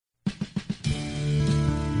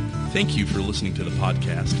Thank you for listening to the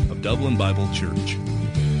podcast of Dublin Bible Church.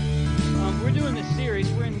 We're doing this series.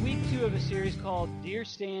 We're in week 2 of a series called Deer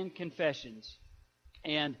Stand Confessions.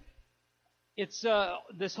 And it's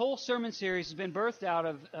this whole sermon series has been birthed out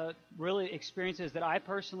of really experiences that I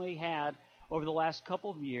personally had over the last couple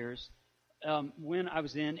of years when I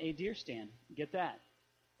was in a deer stand. Get that?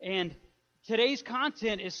 And today's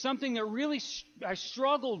content is something that really I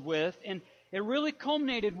struggled with, and it really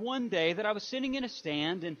culminated one day that I was sitting in a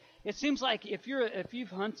stand, and it seems like if you've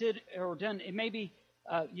hunted or done, it maybe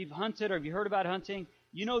you've hunted or if you heard about hunting,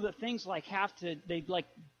 you know that things like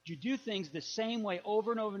you do things the same way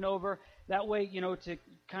over and over and over. That way, to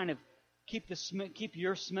kind of keep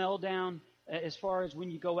your smell down as far as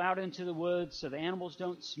when you go out into the woods, so the animals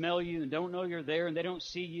don't smell you and don't know you're there and they don't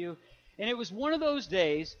see you. And it was one of those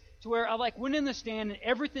days to where I went in the stand and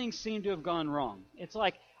everything seemed to have gone wrong. It's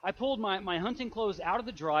like I pulled my hunting clothes out of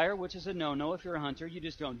the dryer, which is a no-no if you're a hunter. You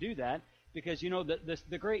just don't do that because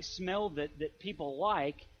the great smell that people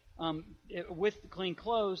like with clean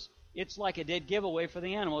clothes, it's like a dead giveaway for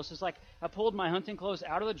the animals. It's like I pulled my hunting clothes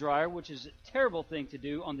out of the dryer, which is a terrible thing to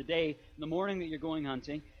do on the morning that you're going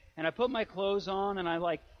hunting, and I put my clothes on and I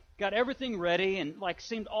got everything ready and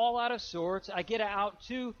seemed all out of sorts. I get out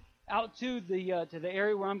to the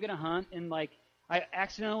area where I'm going to hunt, and I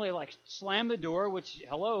accidentally slam the door, which, the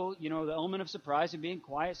element of surprise and being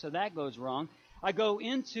quiet, so that goes wrong. I go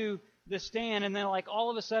into the stand, and then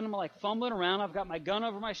all of a sudden I'm fumbling around. I've got my gun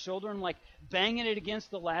over my shoulder, and I'm banging it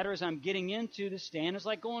against the ladder as I'm getting into the stand.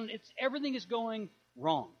 It's everything is going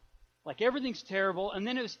wrong. Everything's terrible. And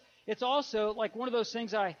then it's also one of those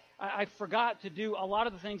things I forgot to do a lot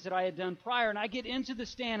of the things that I had done prior, and I get into the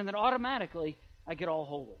stand, and then automatically I get all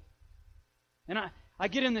holy. And I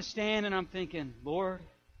get in the stand and I'm thinking, Lord,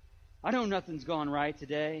 I know nothing's gone right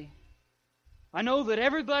today. I know that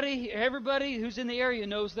everybody who's in the area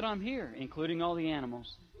knows that I'm here, including all the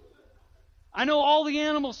animals. I know all the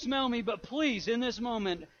animals smell me, but please, in this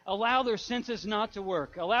moment, allow their senses not to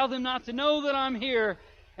work. Allow them not to know that I'm here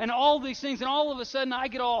and all these things. And all of a sudden, I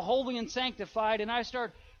get all holy and sanctified, and I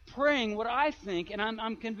start praying what I think, and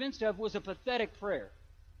I'm convinced of, was a pathetic prayer.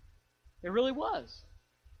 It really was.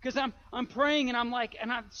 Because I'm praying, and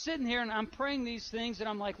I'm sitting here, and I'm praying these things, and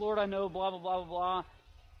I'm like, Lord, I know, blah, blah, blah, blah, blah.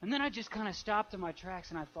 And then I just kind of stopped in my tracks,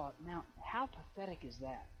 and I thought, now, how pathetic is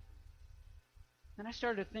that? And I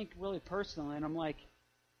started to think really personally, and I'm like,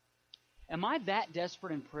 am I that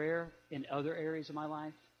desperate in prayer in other areas of my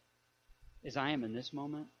life as I am in this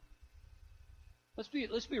moment? Let's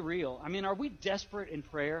be real. I mean, are we desperate in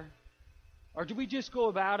prayer? Or do we just go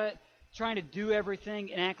about it trying to do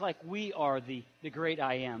everything and act like we are the great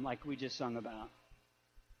I am, like we just sung about?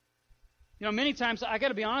 Many times, I got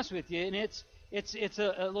to be honest with you, and it's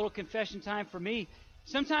a little confession time for me.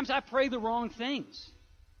 Sometimes I pray the wrong things.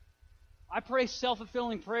 I pray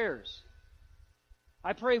self-fulfilling prayers.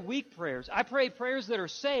 I pray weak prayers. I pray prayers that are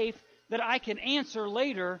safe that I can answer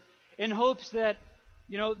later in hopes that,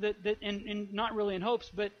 and not really in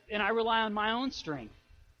hopes, and I rely on my own strength.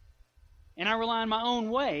 And I rely on my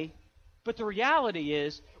own way. But the reality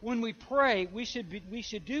is, when we pray, we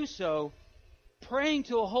should do so praying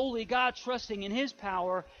to a holy God, trusting in His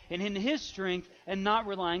power and in His strength, and not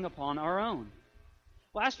relying upon our own.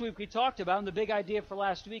 Last week we talked about, and the big idea for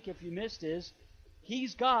last week, if you missed, is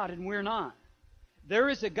He's God and we're not. There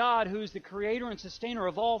is a God who's the creator and sustainer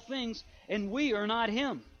of all things, and we are not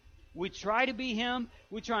Him. We try to be Him.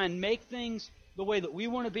 We try and make things the way that we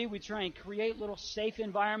want to be. We try and create little safe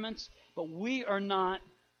environments, but we are not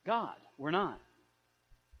God. We're not.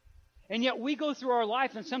 And yet we go through our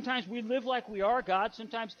life, and sometimes we live like we are God.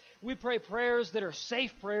 Sometimes we pray prayers that are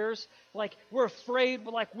safe prayers, like we're afraid,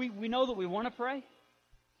 but we know that we want to pray,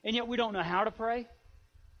 and yet we don't know how to pray.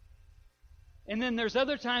 And then there's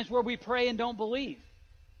other times where we pray and don't believe.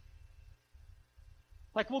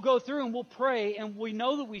 We'll go through and we'll pray, and we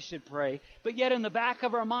know that we should pray, but yet in the back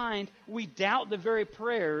of our mind, we doubt the very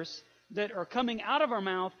prayers that are coming out of our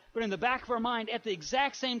mouth, but in the back of our mind, at the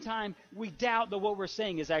exact same time, we doubt that what we're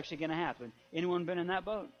saying is actually going to happen. Anyone been in that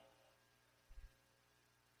boat?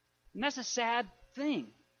 And that's a sad thing.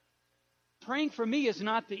 Praying for me is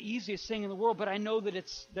not the easiest thing in the world, but I know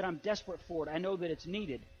that I'm desperate for it. I know that it's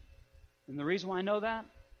needed. And the reason why I know that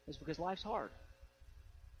is because life's hard.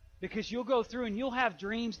 Because you'll go through and you'll have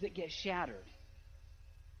dreams that get shattered.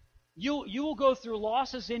 You will go through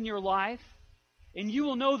losses in your life, and you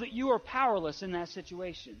will know that you are powerless in that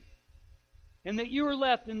situation. And that you are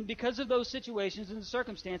left, and because of those situations and the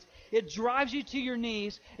circumstance, it drives you to your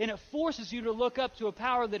knees, and it forces you to look up to a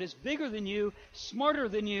power that is bigger than you, smarter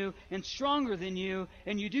than you, and stronger than you,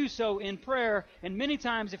 and you do so in prayer. And many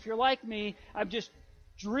times, if you're like me, I'm just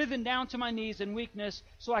driven down to my knees in weakness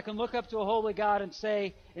so I can look up to a holy God and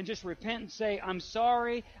say, and just repent and say, I'm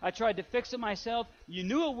sorry. I tried to fix it myself. You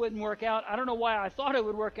knew it wouldn't work out. I don't know why I thought it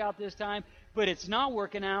would work out this time, but it's not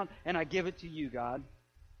working out, and I give it to you, God.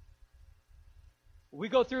 We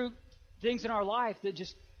go through things in our life that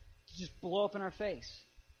just blow up in our face.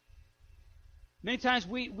 Many times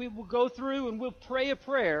we will go through and we'll pray a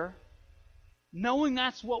prayer knowing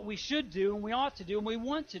that's what we should do and we ought to do and we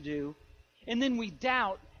want to do, and then we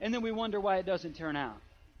doubt, and then we wonder why it doesn't turn out.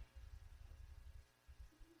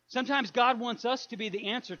 Sometimes God wants us to be the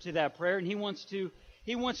answer to that prayer, and He wants to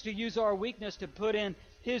use our weakness to put in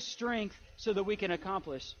His strength so that we can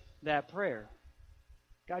accomplish that prayer.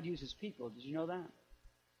 God uses people. Did you know that?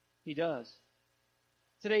 He does.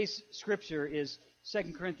 Today's scripture is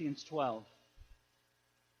 2 Corinthians 12.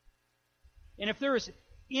 And if there is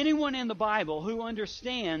anyone in the Bible who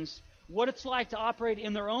understands what it's like to operate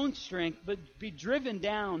in their own strength, but be driven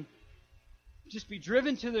down, just be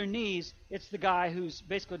driven to their knees, it's the guy who's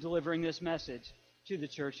basically delivering this message to the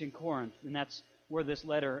church in Corinth. And that's where this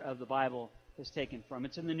letter of the Bible is taken from.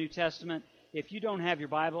 It's in the New Testament. If you don't have your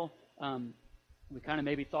Bible, we kind of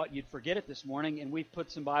maybe thought you'd forget it this morning, and we've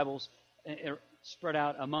put some Bibles spread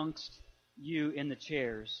out amongst you in the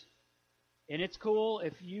chairs. And it's cool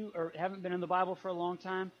if you haven't been in the Bible for a long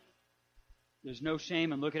time. There's no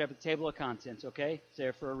shame in looking up at the table of contents, okay? It's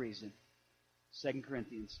there for a reason. 2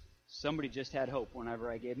 Corinthians. Somebody just had hope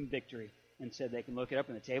whenever I gave them victory and said they can look it up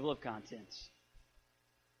in the table of contents.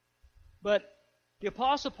 But the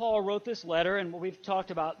Apostle Paul wrote this letter, and we've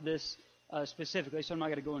talked about this specifically, so I'm not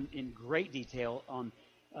going to go in great detail on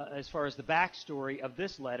as far as the backstory of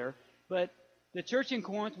this letter. But the church in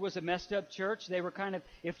Corinth was a messed up church. They were kind of,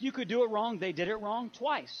 if you could do it wrong, they did it wrong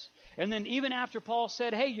twice. And then even after Paul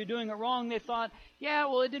said, hey, you're doing it wrong, they thought, yeah,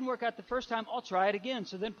 well, it didn't work out the first time. I'll try it again.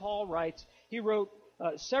 So then Paul writes, he wrote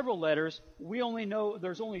several letters. We only know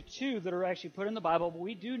there's only 2 that are actually put in the Bible, but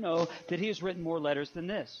we do know that he has written more letters than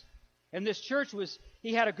this. And this church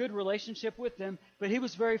he had a good relationship with them, but he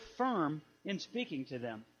was very firm in speaking to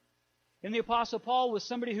them. And the Apostle Paul was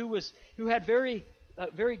somebody who had very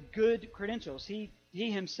good credentials. He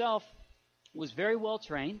himself was very well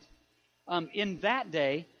trained. In that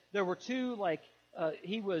day, there were 2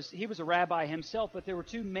 he was a rabbi himself, but there were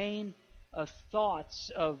 2 main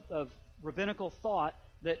thoughts of rabbinical thought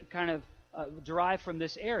that kind of derived from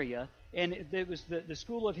this area, and it was the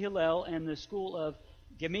school of Hillel and the school of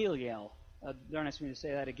Gamaliel. Don't ask me to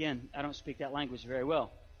say that again. I don't speak that language very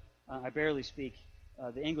well. I barely speak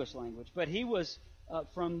the English language. But he was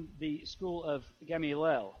from the school of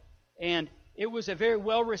Gamaliel. And it was a very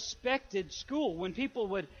well-respected school. When people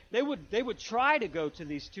would try to go to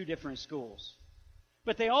these 2 different schools.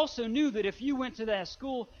 But they also knew that if you went to that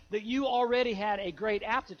school, that you already had a great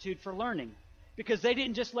aptitude for learning. Because they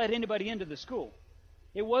didn't just let anybody into the school.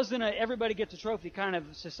 It wasn't a everybody gets a trophy kind of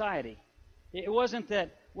society. It wasn't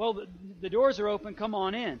that, well, the doors are open, come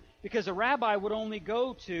on in. Because a rabbi would only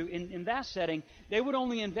go to, in that setting, they would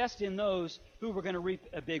only invest in those who were going to reap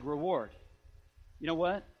a big reward. You know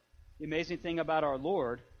what? The amazing thing about our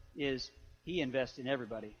Lord is He invests in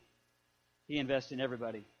everybody. He invests in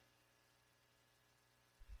everybody.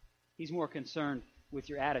 He's more concerned with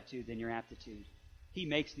your attitude than your aptitude. He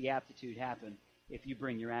makes the aptitude happen if you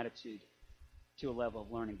bring your attitude to a level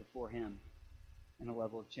of learning before Him and a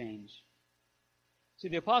level of change. So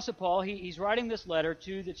the Apostle Paul, he's writing this letter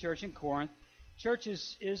to the church in Corinth. Church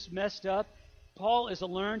is messed up. Paul is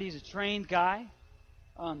he's a trained guy.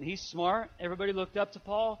 He's smart. Everybody looked up to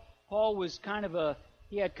Paul. Paul was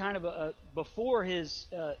before his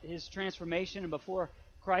transformation and before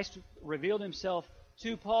Christ revealed Himself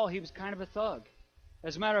to Paul, he was kind of a thug.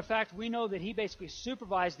 As a matter of fact, we know that he basically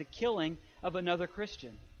supervised the killing of another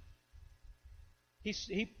Christian.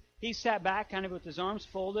 He sat back kind of with his arms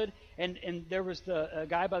folded, and there was a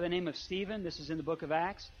guy by the name of Stephen. This is in the book of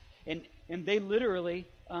Acts. And they literally,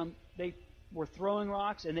 they were throwing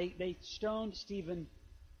rocks, and they stoned Stephen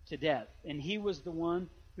to death. And he was the one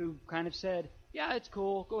who kind of said, yeah, it's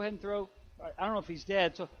cool, go ahead and throw, I don't know if he's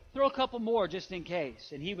dead, so throw a couple more just in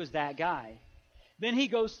case. And he was that guy. Then he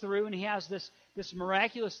goes through and he has this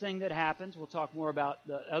miraculous thing that happens. We'll talk more about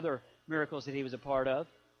the other miracles that he was a part of.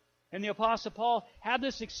 And the Apostle Paul had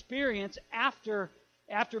this experience after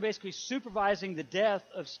basically supervising the death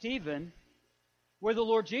of Stephen, where the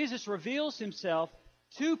Lord Jesus reveals Himself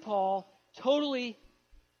to Paul, totally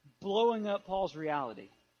blowing up Paul's reality.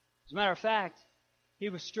 As a matter of fact, he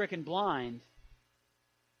was stricken blind,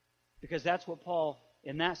 because that's what Paul,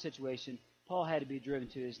 in that situation, Paul had to be driven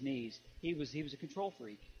to his knees. He was a control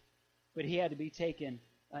freak, but he had to be taken,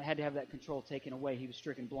 had to have that control taken away. He was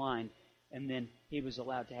stricken blind and then he was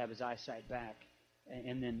allowed to have his eyesight back.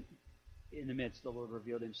 And then in the midst, the Lord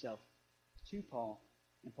revealed himself to Paul,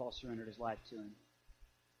 and Paul surrendered his life to him.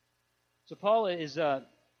 So Paul is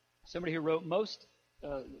somebody who wrote most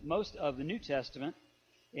of the New Testament,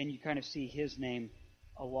 and you kind of see his name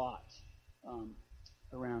a lot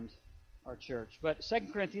around our church. But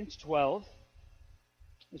 2 Corinthians 12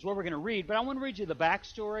 is what we're going to read. But I want to read you the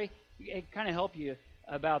backstory. It kind of help you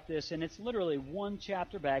about this, and it's literally one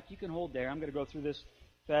chapter back. You can hold there. I'm going to go through this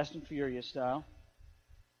fast and furious style.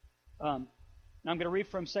 Now I'm going to read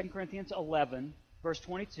from 2 Corinthians 11, verse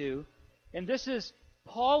 22. And this is,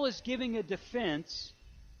 Paul is giving a defense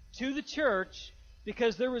to the church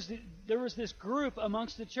because there was this group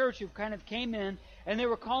amongst the church who kind of came in, and they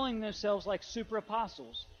were calling themselves like super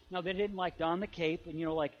apostles. Now, they didn't like don the cape and,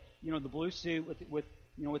 the blue suit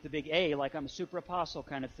with the big A, like I'm a super apostle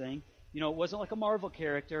kind of thing. It wasn't like a Marvel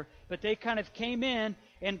character, but they kind of came in,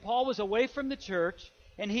 and Paul was away from the church,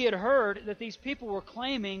 and he had heard that these people were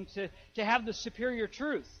claiming to have the superior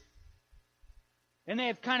truth. And they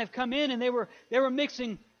have kind of come in, and they were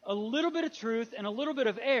mixing a little bit of truth and a little bit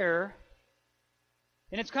of air,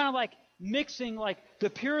 and it's kind of like mixing like the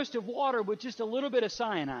purest of water with just a little bit of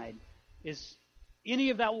cyanide. Is any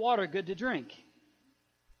of that water good to drink?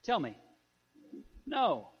 Tell me.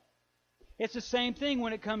 No. It's the same thing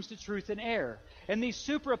when it comes to truth and air. And these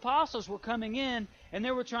super apostles were coming in, and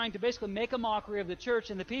they were trying to basically make a mockery of the church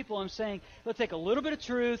and the people and saying, they'll take a little bit of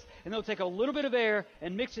truth and they'll take a little bit of air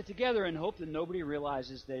and mix it together and hope that nobody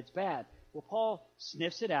realizes that it's bad. Well, Paul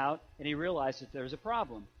sniffs it out, and he realizes that there's a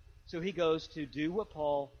problem. So he goes to do what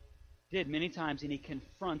Paul did many times, and he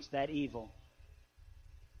confronts that evil.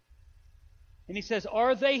 And he says,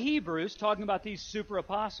 are they Hebrews? Talking about these super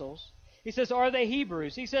apostles. He says, are they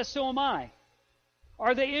Hebrews? He says, so am I.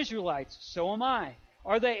 Are they Israelites? So am I.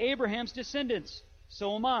 Are they Abraham's descendants?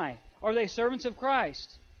 So am I. Are they servants of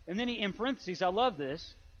Christ? And then he, in parentheses, I love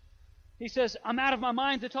this, he says, I'm out of my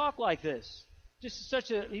mind to talk like this. Just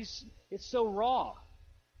it's so raw.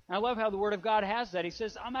 And I love how the Word of God has that. He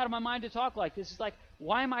says, I'm out of my mind to talk like this. It's like,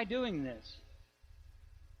 why am I doing this?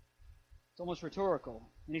 It's almost rhetorical.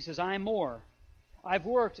 And he says, I am more. I've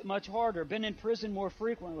worked much harder, been in prison more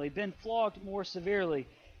frequently, been flogged more severely,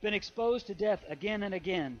 been exposed to death again and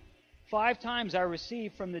again. 5 times I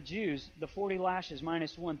received from the Jews the 40 lashes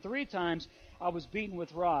minus 1. 3 times I was beaten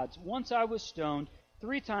with rods. Once I was stoned.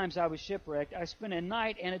 3 times I was shipwrecked. I spent a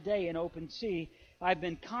night and a day in open sea. I've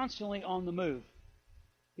been constantly on the move.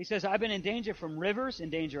 He says, I've been in danger from rivers, in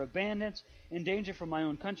danger of bandits, in danger from my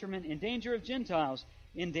own countrymen, in danger of Gentiles,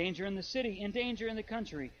 in danger in the city, in danger in the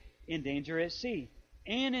country, in danger at sea,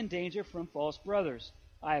 and in danger from false brothers.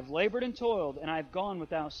 I have labored and toiled, and I have gone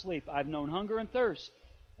without sleep. I have known hunger and thirst,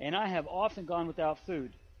 and I have often gone without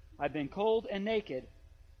food. I've been cold and naked.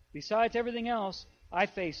 Besides everything else, I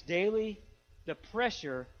face daily the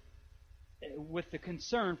pressure with the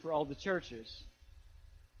concern for all the churches.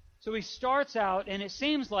 So he starts out, and it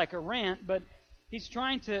seems like a rant, but he's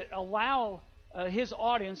trying to allow his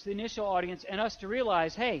audience, the initial audience, and us to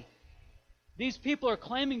realize, hey, these people are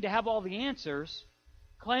claiming to have all the answers,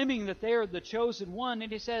 claiming that they are the chosen one,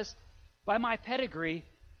 and he says, by my pedigree,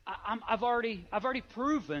 I've already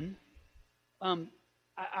proven, that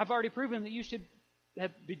you should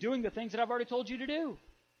be doing the things that I've already told you to do.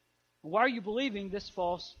 Why are you believing this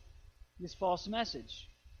false message?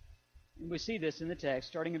 And we see this in the text,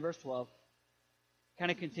 starting in verse 12.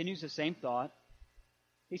 Kind of continues the same thought.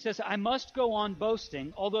 He says, I must go on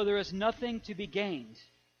boasting, although there is nothing to be gained.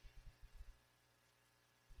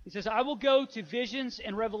 He says, I will go to visions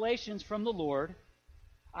and revelations from the Lord.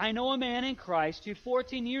 I know a man in Christ who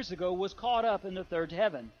 14 years ago was caught up in the third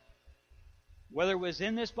heaven. Whether it was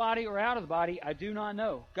in this body or out of the body, I do not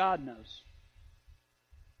know. God knows.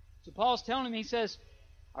 So Paul's telling him, he says,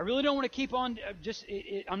 I really don't want to keep on,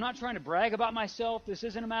 I'm not trying to brag about myself. This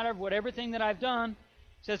isn't a matter of what everything that I've done.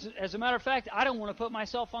 He says, as a matter of fact, I don't want to put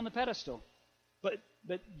myself on the pedestal.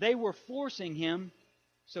 But they were forcing him,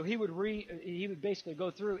 so he would basically go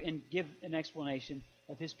through and give an explanation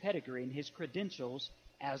of his pedigree and his credentials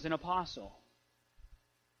as an apostle.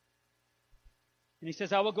 And he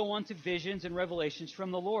says, I will go on to visions and revelations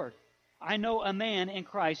from the Lord. I know a man in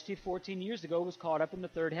Christ who 14 years ago was caught up in the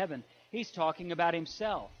third heaven. He's talking about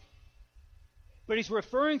himself. But he's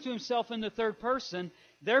referring to himself in the third person,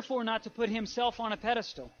 therefore not to put himself on a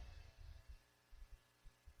pedestal.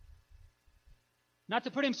 Not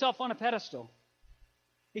to put himself on a pedestal.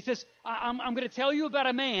 He says, I'm going to tell you about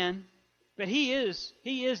a man, but he is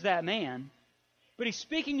that man. But he's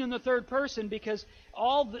speaking in the third person because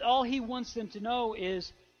all he wants them to know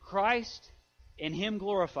is Christ and Him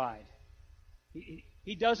glorified.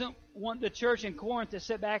 He doesn't want the church in Corinth to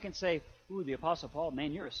sit back and say, ooh, the Apostle Paul,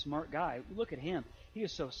 man, you're a smart guy. Look at him. He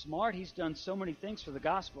is so smart. He's done so many things for the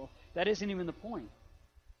gospel. That isn't even the point.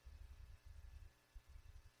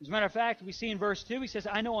 As a matter of fact, we see in verse 2, he says,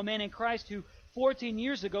 I know a man in Christ who 14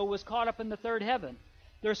 years ago was caught up in the third heaven.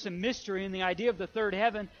 There's some mystery in the idea of the third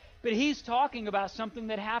heaven, but he's talking about something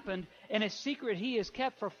that happened and a secret he has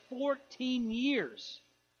kept for 14 years.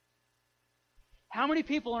 How many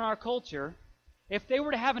people in our culture, if they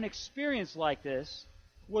were to have an experience like this,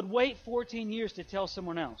 would wait 14 years to tell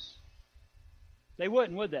someone else? They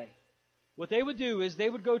wouldn't, would they? What they would do is they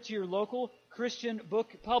would go to your local Christian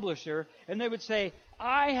book publisher and they would say,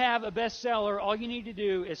 I have a bestseller. All you need to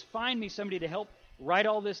do is find me somebody to help write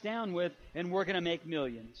all this down with, and we're going to make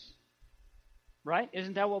millions. Right?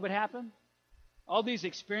 Isn't that what would happen? All these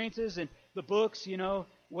experiences and the books,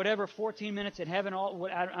 whatever, 14 Minutes in Heaven,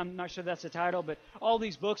 I'm not sure that's the title, but all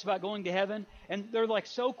these books about going to heaven, and they're like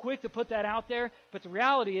so quick to put that out there, but the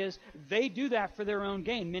reality is they do that for their own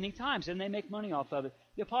gain many times, and they make money off of it.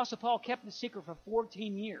 The Apostle Paul kept the secret for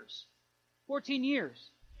 14 years. 14 years.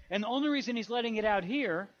 And the only reason he's letting it out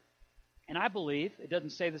here, and I believe, it doesn't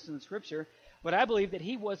say this in the Scripture, but I believe that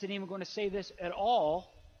he wasn't even going to say this at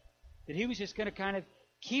all, that he was just going to kind of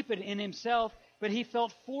keep it in himself, but he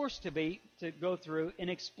felt forced to go through and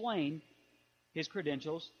explain his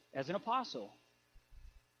credentials as an apostle.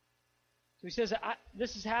 So he says,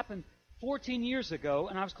 this has happened 14 years ago,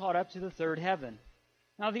 and I was caught up to the third heaven.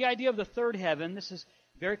 Now, the idea of the third heaven, this is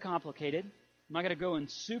very complicated. I'm not going to go in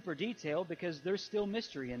super detail because there's still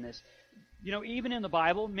mystery in this. Even in the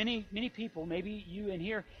Bible, many people, maybe you in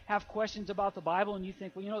here, have questions about the Bible and you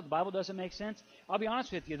think, well, the Bible doesn't make sense. I'll be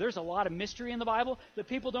honest with you, there's a lot of mystery in the Bible that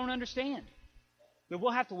people don't understand, that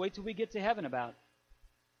we'll have to wait till we get to heaven about.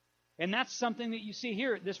 And that's something that you see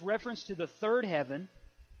here, this reference to the third heaven,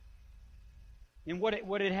 and what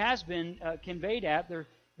it has been conveyed at,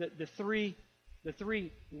 the three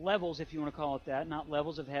levels, if you want to call it that, not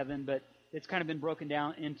levels of heaven, but it's kind of been broken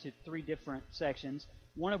down into three different sections,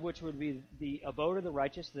 one of which would be the abode of the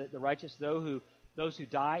righteous, the righteous those who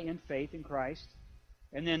die in faith in Christ.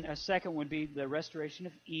 And then a second would be the restoration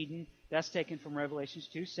of Eden. That's taken from Revelations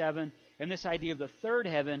 2:7. And this idea of the third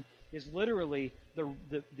heaven is literally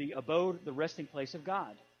the abode, the resting place of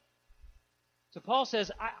God. So Paul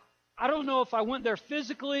says, I don't know if I went there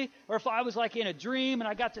physically or if I was like in a dream and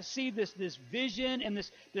I got to see this vision and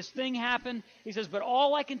this thing happen. He says, but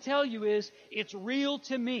all I can tell you is it's real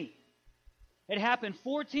to me. It happened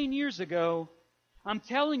 14 years ago. I'm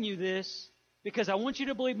telling you this because I want you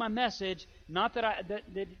to believe my message, not that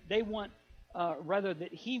they want, rather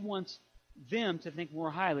that he wants them to think more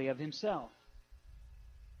highly of himself.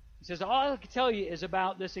 He says, all I can tell you is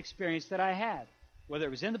about this experience that I had. Whether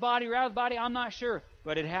it was in the body or out of the body, I'm not sure,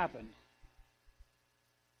 but it happened.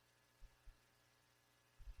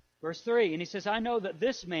 Verse 3, and he says, I know that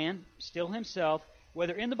this man, still himself,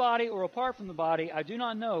 whether in the body or apart from the body, I do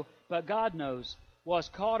not know, but God knows, was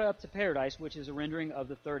caught up to paradise, which is a rendering of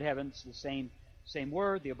the third heaven. It's the same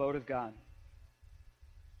word, the abode of God.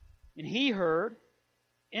 And he heard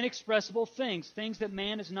inexpressible things that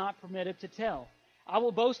man is not permitted to tell. I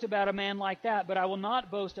will boast about a man like that, but I will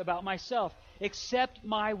not boast about myself, except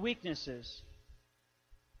my weaknesses.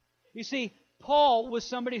 You see, Paul was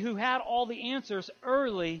somebody who had all the answers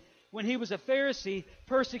early when he was a Pharisee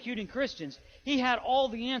persecuting Christians. He had all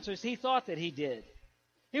the answers. He thought that he did.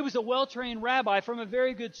 He was a well-trained rabbi from a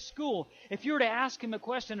very good school. If you were to ask him a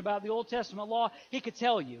question about the Old Testament law, he could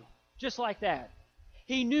tell you, just like that.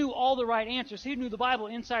 He knew all the right answers. He knew the Bible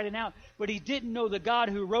inside and out, but he didn't know the God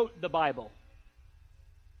who wrote the Bible.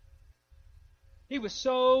 He was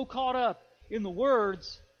so caught up in the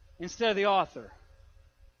words instead of the author.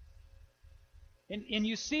 And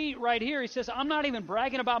you see right here, he says, I'm not even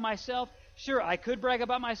bragging about myself. Sure, I could brag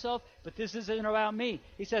about myself, but this isn't about me.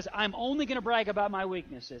 He says, I'm only going to brag about my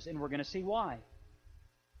weaknesses, and we're going to see why.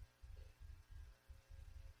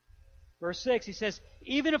 Verse 6, he says,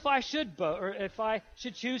 even if I should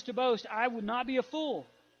choose to boast, I would not be a fool,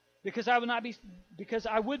 because I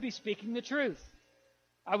would be speaking the truth.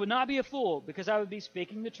 I would not be a fool, because I would be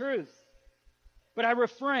speaking the truth. But I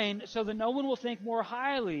refrain so that no one will think more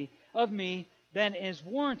highly of me than is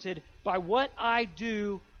warranted by what I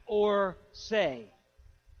do or say.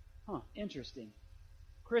 Interesting.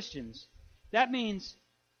 Christians, that means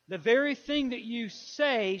the very thing that you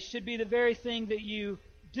say should be the very thing that you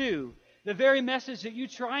do. The very message that you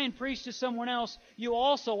try and preach to someone else, you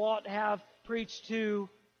also ought to have preached to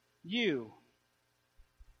you.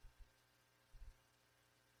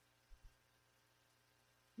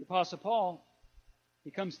 The Apostle Paul,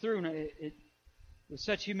 he comes through with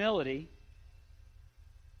such humility.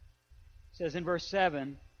 says in verse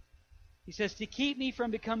 7, he says, to keep me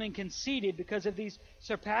from becoming conceited because of these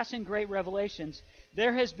surpassing great revelations,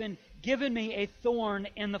 there has been given me a thorn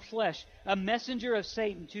in the flesh, a messenger of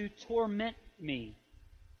Satan to torment me.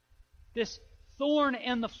 This thorn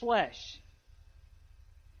in the flesh.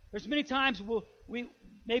 There's many times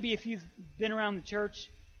maybe if you've been around the church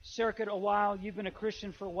circuit a while, you've been a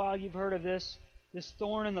Christian for a while, you've heard of this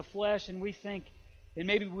thorn in the flesh, and we think, and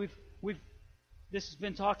maybe this has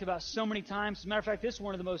been talked about so many times. As a matter of fact, this is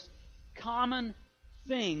one of the most common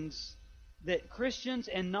things that Christians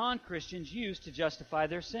and non-Christians use to justify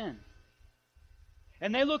their sin.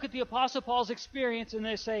 And they look at the Apostle Paul's experience and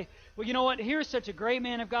they say, well, you know what? Here's such a great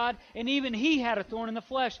man of God, and even he had a thorn in the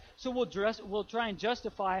flesh, so we'll try and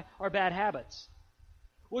justify our bad habits.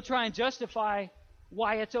 We'll try and justify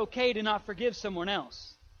why it's okay to not forgive someone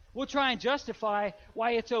else. We'll try and justify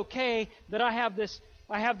why it's okay that I have this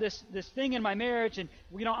thing in my marriage, and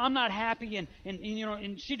I'm not happy,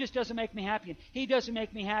 and she just doesn't make me happy, and he doesn't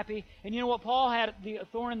make me happy. And you know what? Paul had the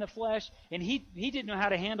thorn in the flesh, and he didn't know how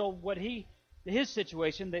to handle his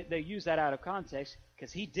situation. They use that out of context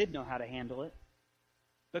because he did know how to handle it.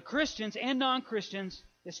 But Christians and non-Christians,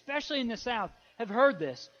 especially in the South, have heard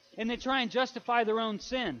this, and they try and justify their own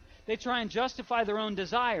sin. They try and justify their own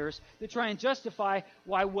desires. They try and justify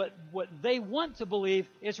why what they want to believe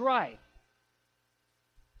is right.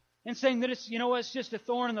 And saying that it's just a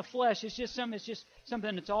thorn in the flesh. It's just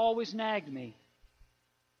something that's always nagged me.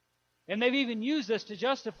 And they've even used this to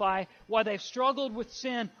justify why they've struggled with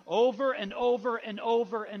sin over and over and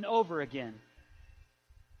over and over again.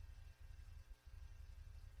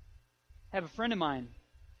 I have a friend of mine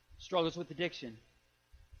who struggles with addiction.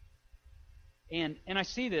 And I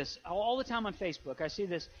see this all the time on Facebook. I see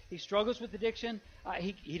this. He struggles with addiction.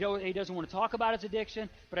 He doesn't want to talk about his addiction,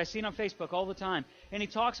 but I see it on Facebook all the time. And he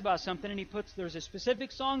talks about something, and there's a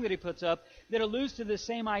specific song that he puts up that alludes to this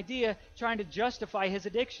same idea, trying to justify his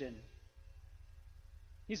addiction.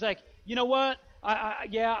 He's like, you know what? I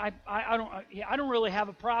don't really have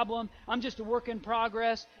a problem. I'm just a work in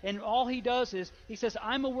progress. And all he does is he says,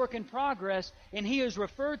 I'm a work in progress, and he has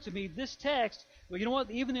referred to me this text. Well, you know what?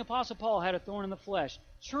 Even the Apostle Paul had a thorn in the flesh.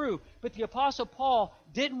 True, but the Apostle Paul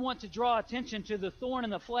didn't want to draw attention to the thorn in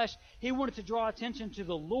the flesh. He wanted to draw attention to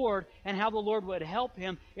the Lord and how the Lord would help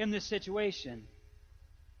him in this situation.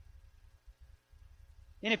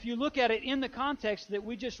 And if you look at it in the context that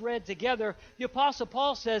we just read together, the Apostle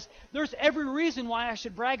Paul says, there's every reason why I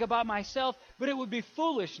should brag about myself, but it would be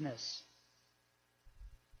foolishness.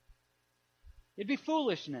 It'd be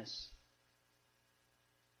foolishness.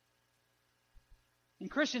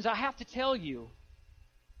 And Christians, I have to tell you,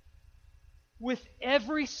 with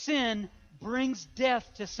every sin brings death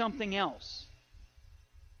to something else.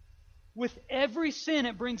 With every sin,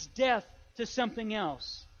 it brings death to something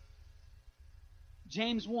else.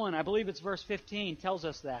 James 1, I believe it's verse 15, tells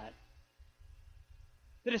us that.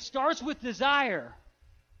 That it starts with desire,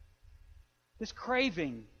 this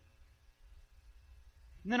craving.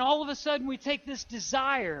 And then all of a sudden we take this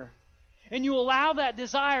desire, and you allow that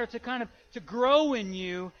desire to grow in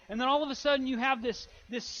you, and then all of a sudden you have this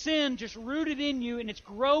sin just rooted in you, and it's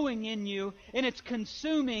growing in you, and it's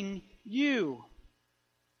consuming you.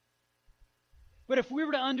 But if we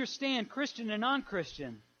were to understand, Christian and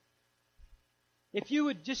non-Christian, if you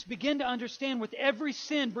would just begin to understand with every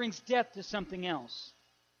sin brings death to something else.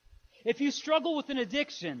 If you struggle with an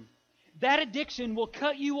addiction, that addiction will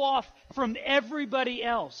cut you off from everybody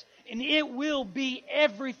else. And it will be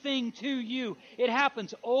everything to you. It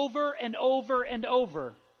happens over and over and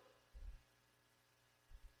over.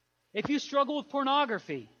 If you struggle with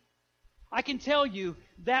pornography, I can tell you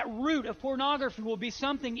that root of pornography will be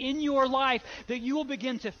something in your life that you will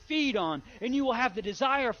begin to feed on, and you will have the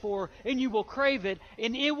desire for, and you will crave it,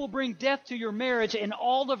 and it will bring death to your marriage and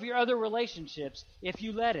all of your other relationships if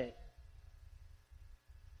you let it.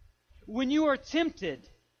 When you are tempted,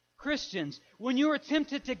 Christians, when you are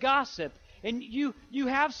tempted to gossip, and you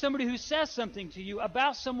have somebody who says something to you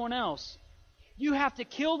about someone else, you have to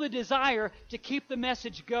kill the desire to keep the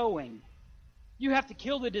message going. You have to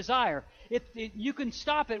kill the desire. You can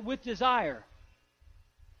stop it with desire.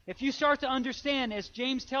 If you start to understand, as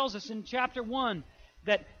James tells us in chapter 1,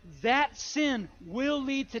 that sin will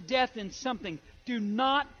lead to death in something, do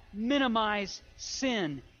not minimize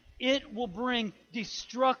sin. It will bring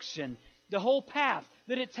destruction. The whole path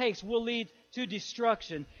that it takes will lead to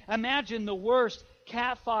destruction. Imagine the worst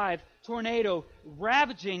Cat 5 tornado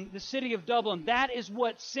ravaging the city of Dublin. That is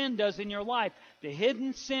what sin does in your life. The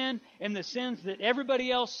hidden sin and the sins that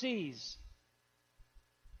everybody else sees.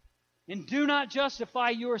 And do not justify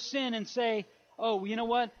your sin and say, oh, you know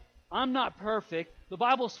what? I'm not perfect, The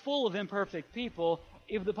Bible's full of imperfect people.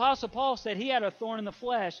 If the Apostle Paul said he had a thorn in the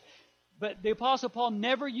flesh, but the Apostle Paul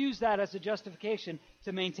never used that as a justification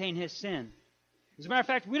to maintain his sin. As a matter of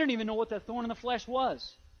fact, we don't even know what that thorn in the flesh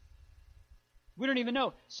was. We don't even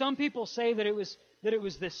know. Some people say that it was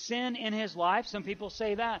the sin in his life. Some people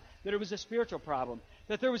say that it was a spiritual problem.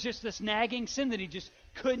 That there was just this nagging sin that he just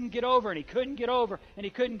couldn't get over, and he couldn't get over, and he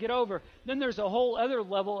couldn't get over. Then there's a whole other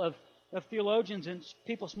level of theologians and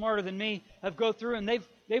people smarter than me have go through, and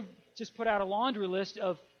they've just put out a laundry list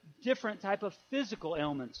of different type of physical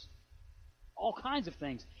ailments. All kinds of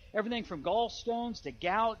things. Everything from gallstones to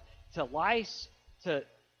gout to lice to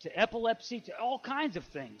epilepsy to all kinds of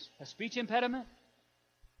things. A speech impediment.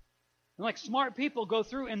 And like smart people go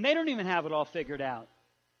through and they don't even have it all figured out.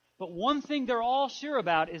 But one thing they're all sure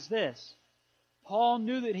about is this. Paul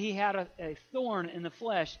knew that he had a thorn in the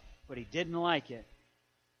flesh, but he didn't like it.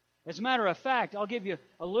 As a matter of fact, I'll give you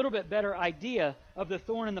a little bit better idea of the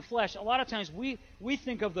thorn in the flesh. A lot of times we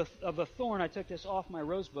think of a thorn. I took this off my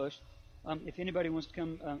rose bush. If anybody wants to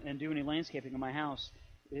come and do any landscaping in my house,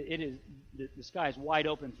 the sky is wide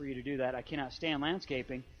open for you to do that. I cannot stand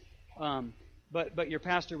landscaping. But your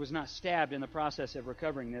pastor was not stabbed in the process of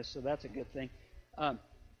recovering this, so that's a good thing.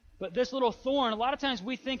 But this little thorn, a lot of times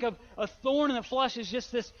we think of a thorn in the flesh as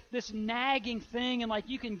just this nagging thing, and like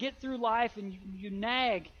you can get through life and you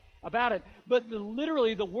nag about it. But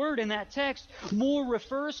literally the word in that text more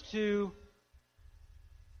refers to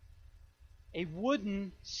a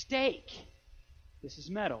wooden stake. This is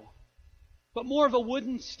metal. But more of a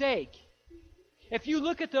wooden stake. If you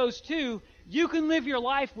look at those two, you can live your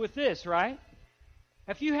life with this, right?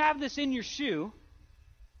 If you have this in your shoe,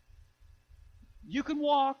 you can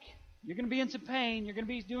walk, you're going to be in some pain, you're going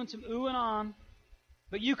to be doing some ooh and on,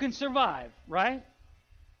 but you can survive, right?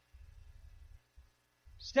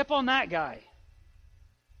 Step on that guy,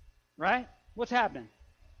 right? What's happening?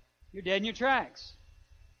 You're dead in your tracks.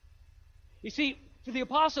 You see, for the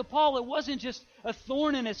Apostle Paul, it wasn't just a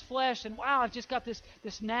thorn in his flesh, and wow, I've just got this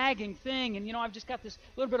nagging thing, and I've just got this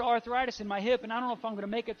little bit of arthritis in my hip, and I don't know if I'm going to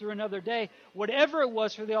make it through another day. Whatever it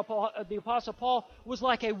was for the Apostle Paul was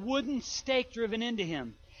like a wooden stake driven into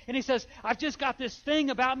him. And he says, I've just got this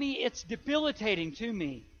thing about me, it's debilitating to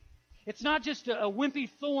me. It's not just a wimpy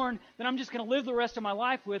thorn that I'm just going to live the rest of my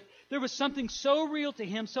life with. There was something so real to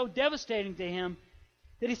him, so devastating to him,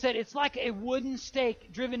 that he said, it's like a wooden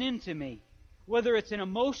stake driven into me. Whether it's an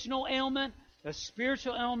emotional ailment, a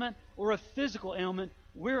spiritual ailment, or a physical ailment,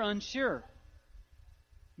 we're unsure.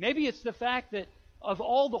 Maybe it's the fact that of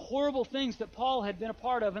all the horrible things that Paul had been a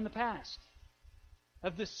part of in the past,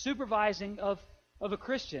 of the supervising of a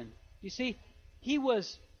Christian. You see, he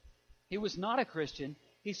was not a Christian.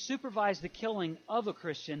 He supervised the killing of a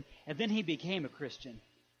Christian, and then he became a Christian.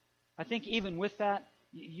 I think even with that,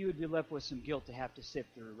 you would be left with some guilt to have to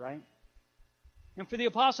sift through, right? And for the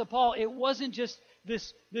Apostle Paul, it wasn't just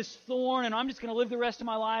this thorn, and I'm just going to live the rest of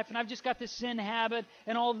my life, and I've just got this sin habit,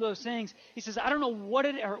 and all of those things. He says, we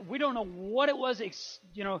don't know what it was,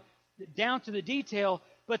 down to the detail,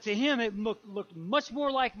 but to him it looked much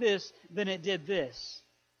more like this than it did this.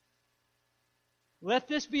 Let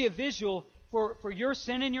this be a visual for your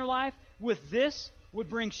sin in your life. With this would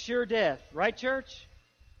bring sure death, right, church?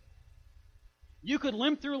 You could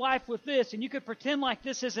limp through life with this, and you could pretend like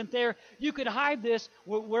this isn't there. You could hide this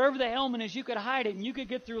wherever the ailment is. You could hide it, and you could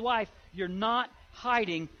get through life. You're not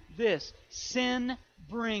hiding this. Sin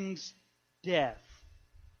brings death.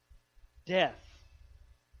 Death.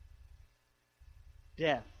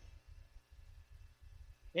 Death.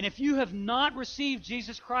 And if you have not received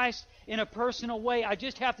Jesus Christ in a personal way, I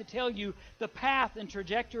just have to tell you, the path and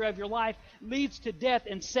trajectory of your life leads to death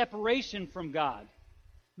and separation from God.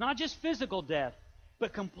 Not just physical death,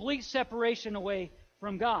 but complete separation away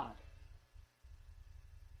from God.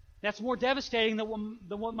 That's more devastating than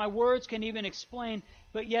what my words can even explain,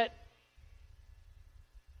 but yet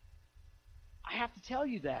I have to tell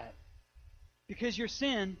you that. Because your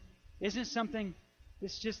sin isn't something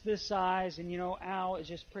that's just this size and, ow, it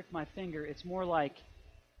just pricked my finger. It's more like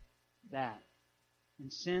that.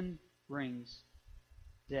 And sin brings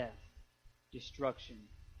death, destruction,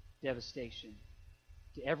 devastation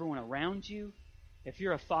to everyone around you. If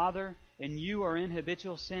you're a father and you are in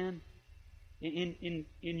habitual sin in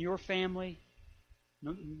your family,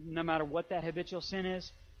 no matter what that habitual sin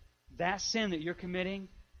is, that sin that you're committing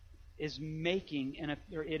is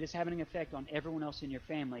it is having an effect on everyone else in your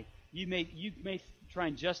family. You may try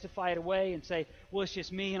and justify it away and say, well, it's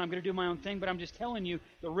just me and I'm going to do my own thing, but I'm just telling you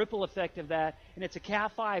the ripple effect of that, and it's a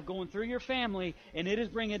Cat 5 going through your family, and it is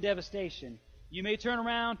bringing devastation You may turn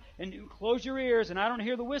around and close your ears, and I don't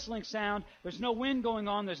hear the whistling sound. There's no wind going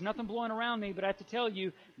on. There's nothing blowing around me. But I have to tell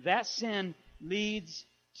you, that sin leads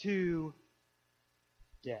to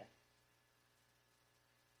death.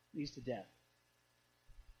 It leads to death.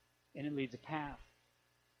 And it leads to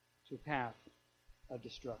a path of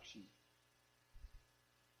destruction.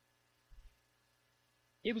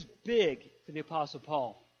 It was big for the Apostle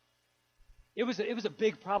Paul. It was a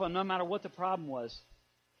big problem, no matter what the problem was.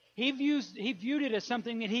 He viewed it as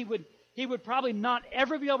something that he would probably not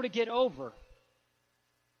ever be able to get over.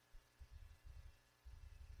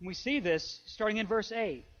 And we see this starting in verse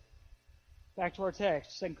 8. Back to our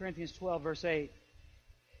text, 2 Corinthians 12, verse 8.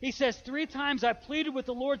 He says, 3 times I pleaded with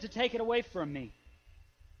the Lord to take it away from me.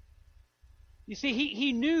 You see,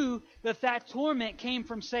 he knew that torment came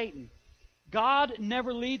from Satan. God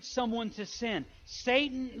never leads someone to sin.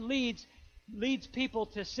 Satan leads people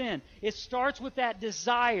to sin. It starts with that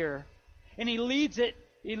desire, and he leads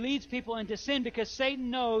people into sin because Satan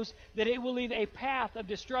knows that it will leave a path of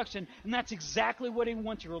destruction, and that's exactly what he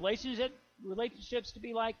wants your relationships to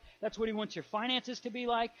be like. That's what he wants your finances to be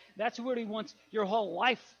like. That's what he wants your whole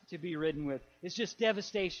life to be ridden with. It's just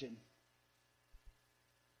devastation.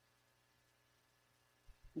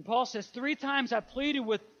 And Paul says, 3 times I pleaded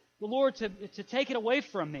with the Lord to take it away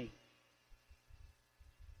from me.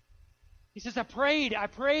 He says, I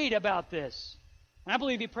prayed about this. And I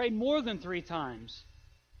believe he prayed more than 3 times.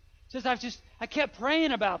 He says, I kept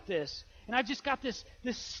praying about this. And I've just got this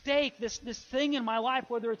stake, this thing in my life,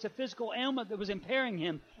 whether it's a physical ailment that was impairing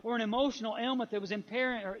him, or an emotional ailment that was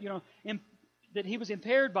impairing, or that he was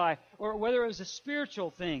impaired by, or whether it was a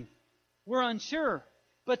spiritual thing. We're unsure.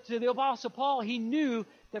 But to the Apostle Paul, he knew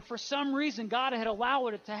that for some reason God had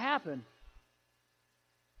allowed it to happen.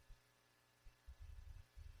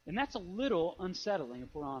 And that's a little unsettling, if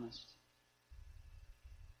we're honest.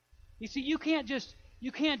 You see, you can't just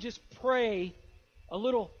pray a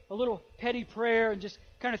little petty prayer and just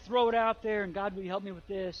kind of throw it out there and God, will you help me with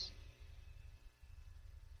this?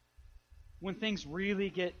 When things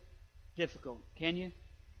really get difficult, can you?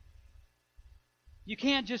 You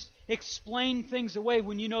can't just explain things away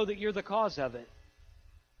when you know that you're the cause of it.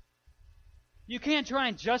 You can't try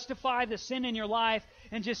and justify the sin in your life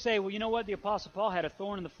and just say, well, you know what, the Apostle Paul had a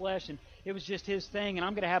thorn in the flesh and it was just his thing and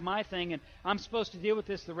I'm going to have my thing and I'm supposed to deal with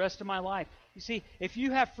this the rest of my life. You see, if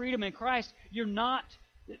you have freedom in Christ, you're not,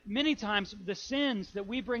 many times the sins that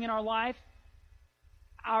we bring in our life,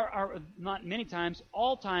 are not many times,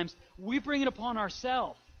 all times, we bring it upon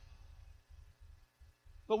ourselves.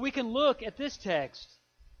 But we can look at this text,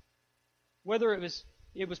 whether it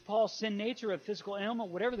was Paul's sin nature, a physical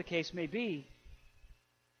ailment, whatever the case may be,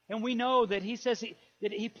 and we know that he says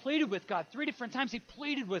that he pleaded with God. 3 different times he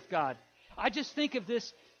pleaded with God. I just think of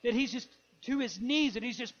this, that he's just to his knees, and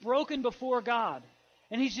he's just broken before God.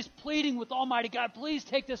 And he's just pleading with Almighty God, please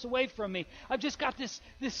take this away from me. I've just got this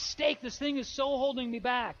stake. This thing is so holding me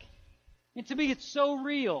back. And to me, it's so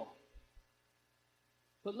real.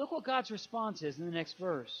 But look what God's response is in the next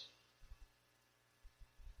verse.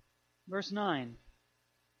 Verse 9.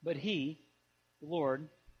 But he, the Lord,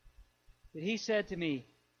 that he said to me,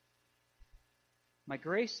 my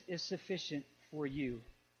grace is sufficient for you,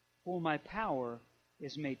 for my power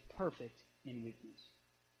is made perfect in weakness.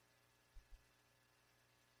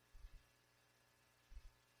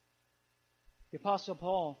 The Apostle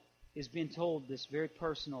Paul is being told this very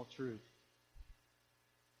personal truth.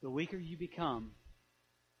 The weaker you become,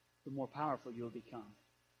 the more powerful you'll become.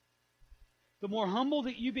 The more humble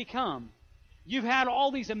that you become, you've had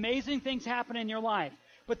all these amazing things happen in your life,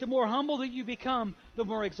 but the more humble that you become, the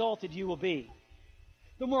more exalted you will be.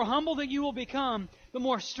 The more humble that you will become, the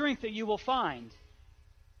more strength that you will find.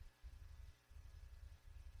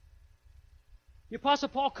 The Apostle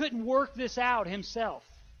Paul couldn't work this out himself.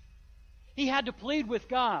 He had to plead with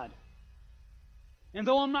God. And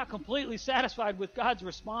though I'm not completely satisfied with God's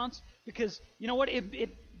response, because, you know what,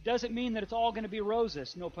 it doesn't mean that it's all going to be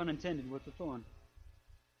roses, no pun intended, with the thorn.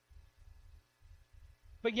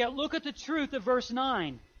 But yet look at the truth of verse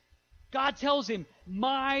 9. God tells him,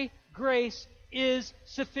 my grace is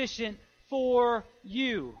sufficient for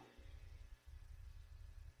you.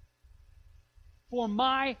 For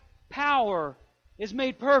my power is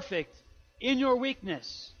made perfect in your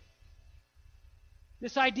weakness.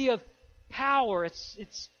 This idea of power,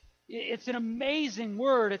 it's an amazing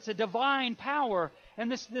word. It's a divine power. And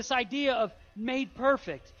this idea of made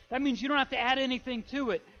perfect, that means you don't have to add anything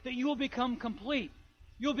to it, that you will become complete.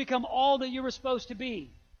 You'll become all that you were supposed to be.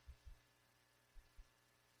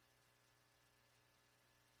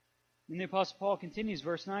 And the Apostle Paul continues,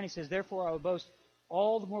 verse 9, he says, therefore I will boast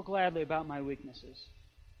all the more gladly about my weaknesses.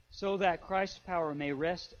 so that Christ's power may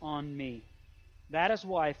rest on me. That is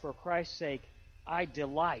why, for Christ's sake, I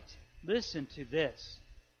delight. Listen to this.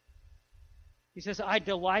 He says, I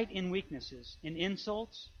delight in weaknesses, in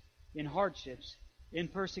insults, in hardships, in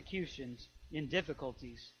persecutions, in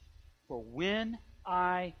difficulties. For when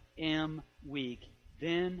I am weak,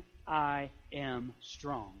 then I am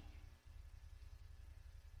strong.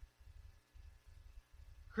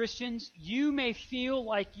 Christians, you may feel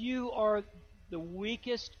like you are the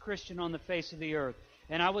weakest Christian on the face of the earth.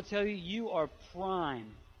 And I will tell you, you are prime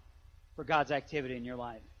for God's activity in your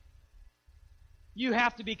life. You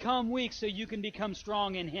have to become weak so you can become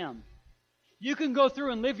strong in Him. You can go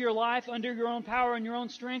through and live your life under your own power and your own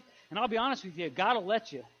strength, and I'll be honest with you, God will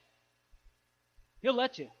let you. He'll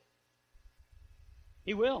let you.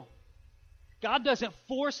 He will. God doesn't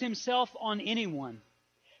force Himself on anyone,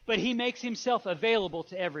 but He makes Himself available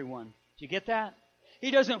to everyone. Do you get that?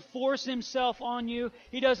 He doesn't force Himself on you.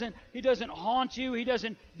 He doesn't haunt you. He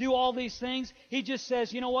doesn't do all these things. He just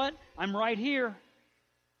says, you know what? I'm right here.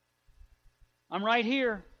 I'm right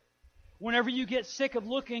here. Whenever you get sick of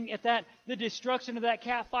looking at the destruction of that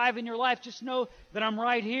Cat 5 in your life, just know that I'm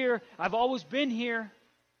right here. I've always been here.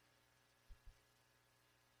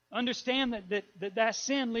 Understand that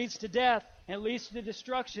sin leads to death and it leads to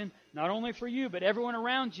destruction, not only for you, but everyone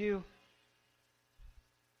around you.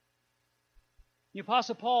 The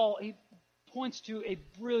Apostle Paul, he points to a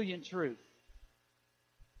brilliant truth.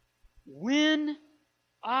 When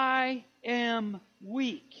I am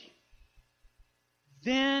weak,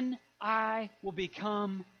 then I will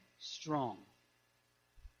become strong.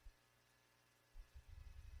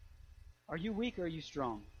 Are you weak or are you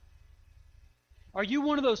strong? Are you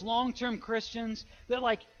one of those long-term Christians that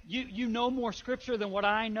you know more Scripture than what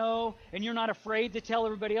I know, and you're not afraid to tell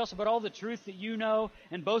everybody else about all the truth that you know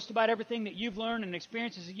and boast about everything that you've learned and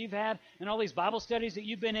experiences that you've had and all these Bible studies that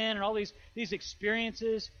you've been in and all these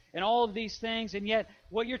experiences and all of these things, and yet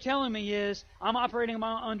what you're telling me is I'm operating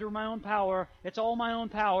under my own power. It's all my own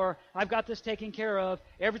power. I've got this taken care of.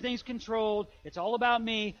 Everything's controlled. It's all about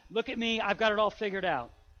me. Look at me. I've got it all figured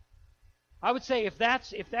out. I would say if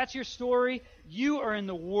that's your story, you are in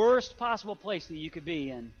the worst possible place that you could be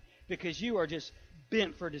in because you are just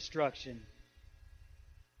bent for destruction.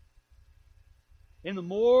 And the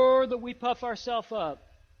more that we puff ourselves up,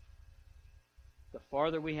 the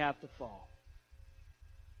farther we have to fall.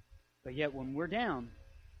 But yet when we're down,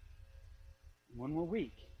 when we're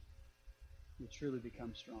weak, we truly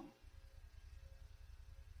become strong.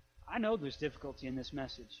 I know there's difficulty in this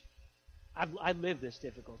message. I've lived this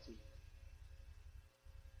difficulty.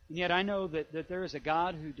 And yet I know that there is a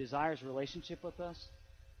God who desires relationship with us.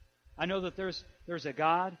 I know that there's a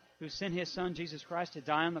God who sent His Son, Jesus Christ, to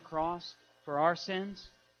die on the cross for our sins.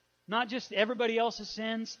 Not just everybody else's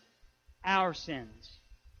sins, our sins.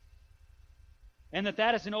 And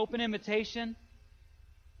that is an open invitation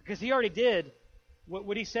because He already did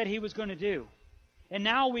what He said He was going to do. And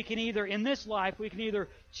now we can either, in this life, we can either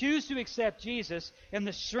choose to accept Jesus and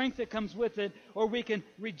the strength that comes with it, or we can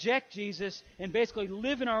reject Jesus and basically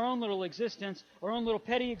live in our own little existence, our own little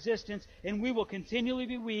petty existence, and we will continually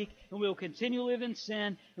be weak, and we will continually live in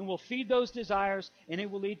sin, and we'll feed those desires, and it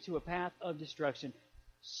will lead to a path of destruction.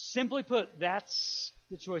 Simply put, that's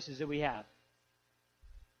the choices that we have.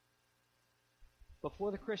 But for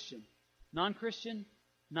the Christian, non-Christian,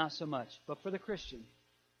 not so much. But for the Christian,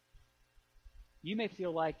 you may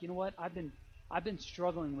feel like, you know what, I've been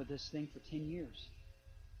struggling with this thing for 10 years.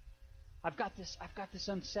 I've got this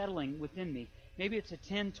unsettling within me. Maybe it's a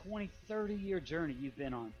 10, 20, 30-year journey you've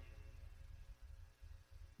been on.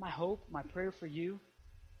 My hope, my prayer for you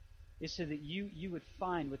is so that you would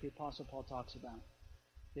find what the Apostle Paul talks about.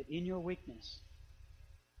 That in your weakness,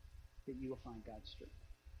 that you will find God's strength.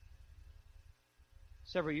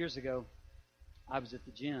 Several years ago, I was at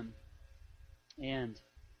the gym, and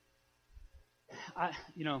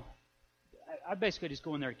I basically just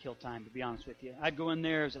go in there to kill time, to be honest with you. I'd go in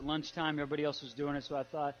there, it was at lunchtime, everybody else was doing it, so I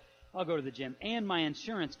thought, I'll go to the gym. And my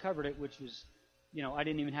insurance covered it, which was, I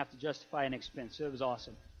didn't even have to justify an expense, so it was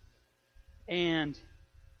awesome. And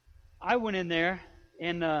I went in there,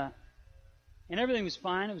 and everything was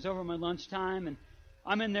fine. It was over my lunchtime, and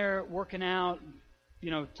I'm in there working out,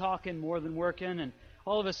 talking more than working, and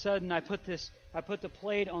all of a sudden I put the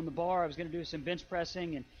plate on the bar. I was going to do some bench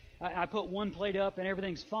pressing, and I put one plate up and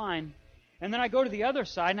everything's fine. And then I go to the other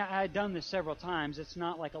side, and I had done this several times. It's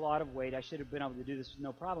not like a lot of weight. I should have been able to do this with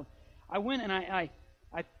no problem. I went and I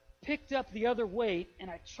picked up the other weight, and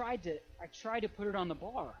I tried to put it on the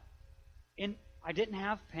bar. And I didn't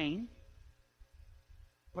have pain,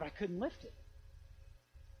 but I couldn't lift it.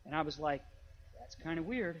 And I was like, that's kind of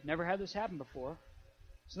weird. Never had this happen before.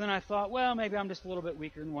 So then I thought, well, maybe I'm just a little bit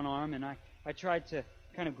weaker in one arm, and I tried to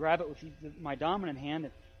kind of grab it with my dominant hand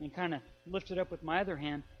and kind of lift it up with my other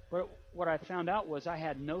hand. But what I found out was I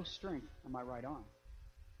had no strength on my right arm.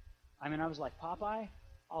 I mean, I was like Popeye,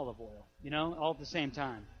 olive oil, all at the same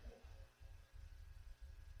time.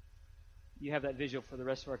 You have that visual for the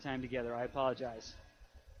rest of our time together. I apologize.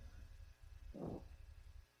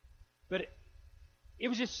 But it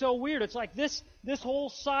was just so weird. It's like this whole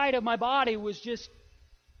side of my body was just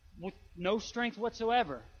with no strength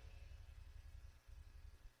whatsoever.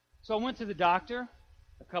 So I went to the doctor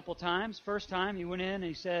a couple times. First time he went in and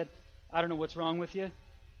he said, I don't know what's wrong with you.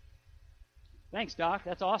 Thanks, Doc.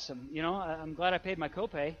 That's awesome. I'm glad I paid my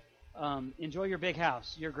copay. Enjoy your big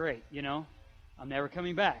house. You're great. I'm never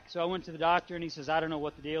coming back. So I went to the doctor and he says, I don't know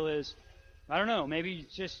what the deal is. I don't know. Maybe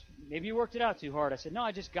you worked it out too hard. I said, no,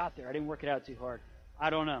 I just got there. I didn't work it out too hard.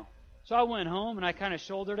 I don't know. So I went home and I kind of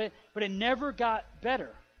shouldered it, but it never got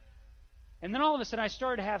better. And then all of a sudden I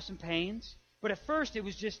started to have some pains, but at first it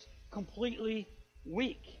was just completely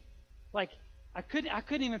weak. Like I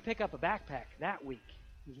couldn't even pick up a backpack that weak.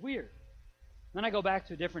 It was weird. Then I go back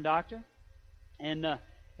to a different doctor, and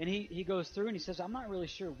he goes through and he says, I'm not really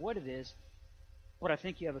sure what it is, but I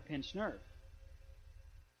think you have a pinched nerve.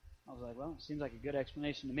 I was like, well, it seems like a good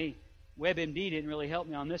explanation to me. WebMD didn't really help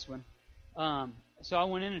me on this one. So I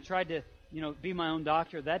went in and tried to, be my own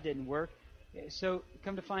doctor. That didn't work. So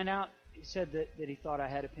come to find out, he said that he thought I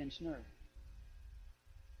had a pinched nerve.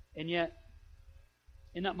 And yet,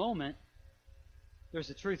 in that moment, there's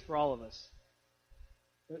a truth for all of us.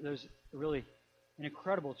 There's really an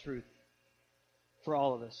incredible truth for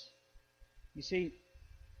all of us. You see,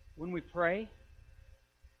 when we pray,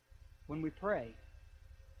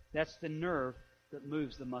 that's the nerve that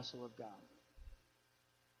moves the muscle of God.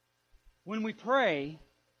 When we pray,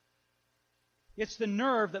 it's the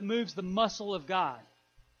nerve that moves the muscle of God.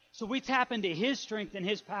 So we tap into His strength and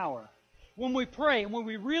His power. When we pray, and when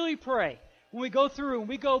we really pray, when we go through and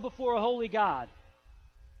we go before a holy God,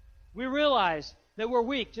 we realize that we're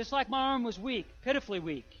weak, just like my arm was weak, pitifully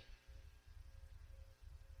weak.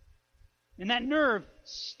 And that nerve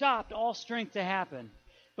stopped all strength to happen.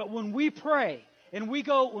 But when we pray, and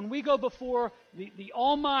when we go before the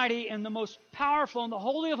Almighty and the most powerful and the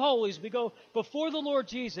Holy of Holies, we go before the Lord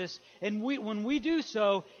Jesus, and when we do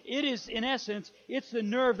so, it is, in essence, it's the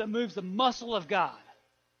nerve that moves the muscle of God.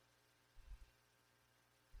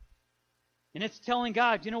 And it's telling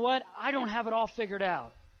God, you know what? I don't have it all figured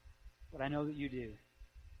out, but I know that you do.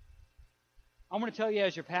 I want to tell you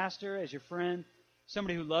as your pastor, as your friend,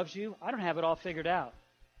 somebody who loves you, I don't have it all figured out.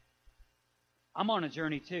 I'm on a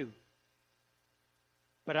journey too.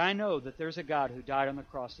 But I know that there's a God who died on the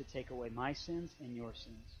cross to take away my sins and your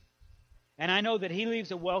sins. And I know that He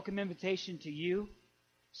leaves a welcome invitation to you,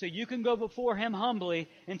 so you can go before Him humbly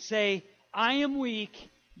and say, I am weak,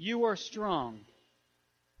 you are strong.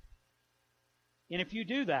 And if you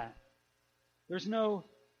do that, there's no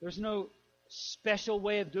special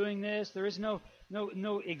way of doing this. There is no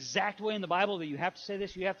exact way in the Bible that you have to say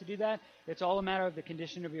this, you have to do that. It's all a matter of the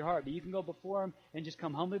condition of your heart. But you can go before Him and just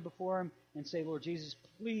come humbly before Him and say, Lord Jesus,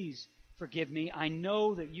 please forgive me. I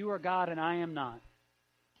know that you are God and I am not.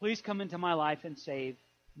 Please come into my life and save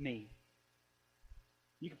me.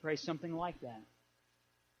 You can pray something like that.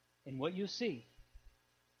 And what you'll see,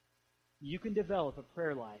 you can develop a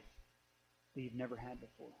prayer life that you've never had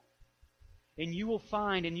before. And you will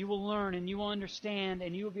find and you will learn and you will understand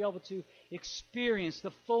and you will be able to experience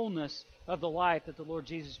the fullness of the life that the Lord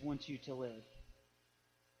Jesus wants you to live.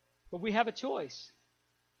 But we have a choice.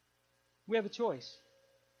 We have a choice.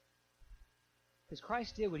 Because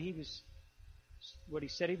Christ did what He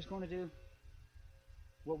said He was going to do,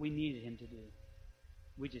 what we needed Him to do.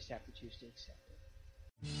 We just have to choose to accept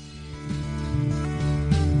it.